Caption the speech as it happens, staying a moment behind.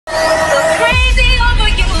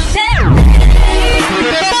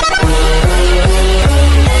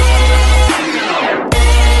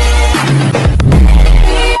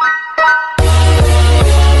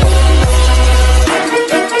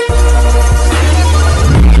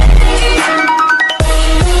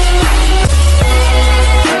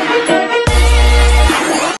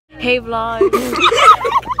vlog.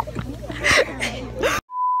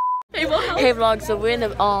 Hey vlog, so we're in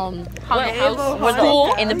the haunted house.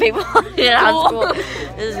 We're in the Pavo Haunted House.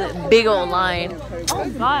 This is a big old line. Oh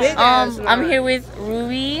god. I'm here with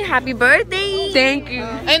Ruby. Happy birthday! Thank you.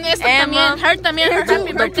 And esta también, her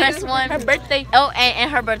happy birthday. Press one. Her birthday. Oh,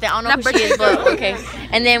 and her birthday. I don't know who she is, but okay.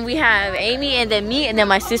 And then we have Amy, and then me, and then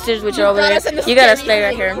my sisters, which are over there. You gotta stay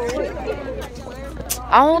right here.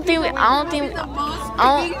 I'm gonna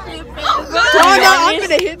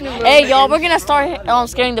hit me, bro. Hey, y'all, we're gonna start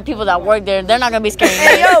scaring the people that work there. They're not gonna be scaring me.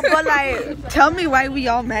 Hey, yo, but like, tell me why we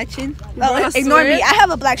all matching. Ignore me. I have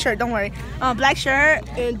a black shirt. Don't worry. Black shirt,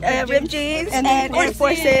 ripped jeans, and Air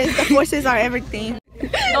Forces. The forces are everything.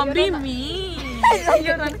 Don't be mean.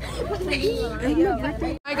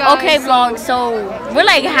 Okay, vlog. So we're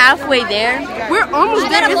like halfway there. We're almost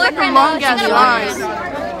there. It's like a long ass line.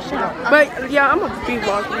 But yeah, I'm gonna be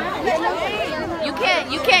walking.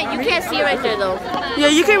 You can't see it right there though. Yeah,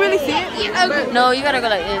 you can't really see it. No, you gotta go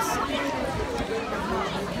like this.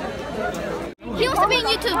 He wants to be on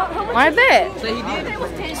YouTube. I bet.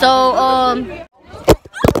 So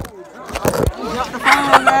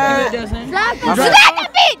Slap that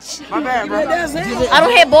bitch! My bad, bro. I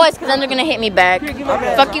don't hit boys because then they're gonna hit me back.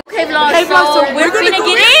 Fuck you. Okay, vlog. So we're finna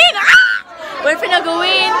get in. We're finna go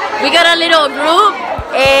in. We got a little group.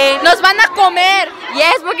 Nos van a comer.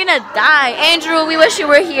 Yes, we're gonna die. Andrew, we wish you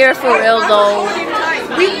were here for real though.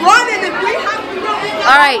 We wanted it.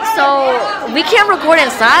 Alright, so we can't record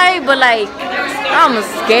inside, but like, I'm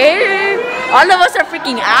scared. All of us are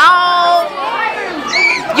freaking out.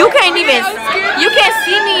 You can't see me,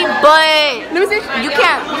 but you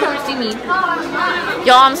can't see me.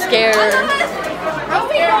 Y'all, I'm scared.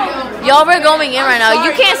 Y'all, we're going in right now.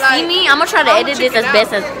 You can't see me. I'm gonna try to edit this as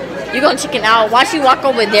best as. You're gonna chicken out. Watch you walk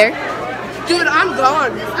over there. Dude, I'm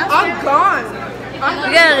gone. I'm gone.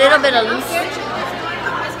 You got a little bit of loose.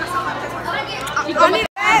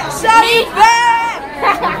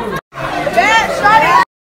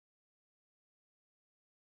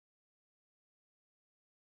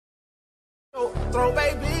 Throw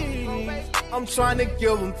babies, I'm trying to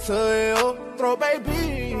give them to you. Throw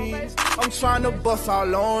babies, I'm trying to bust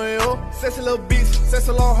all on you. Sexy little bitch,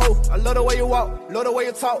 sexy little hoe. I love the way you walk, love the way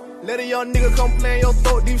you talk. Let a young nigga come play in your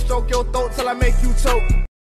throat, deep stroke your throat till I make you choke.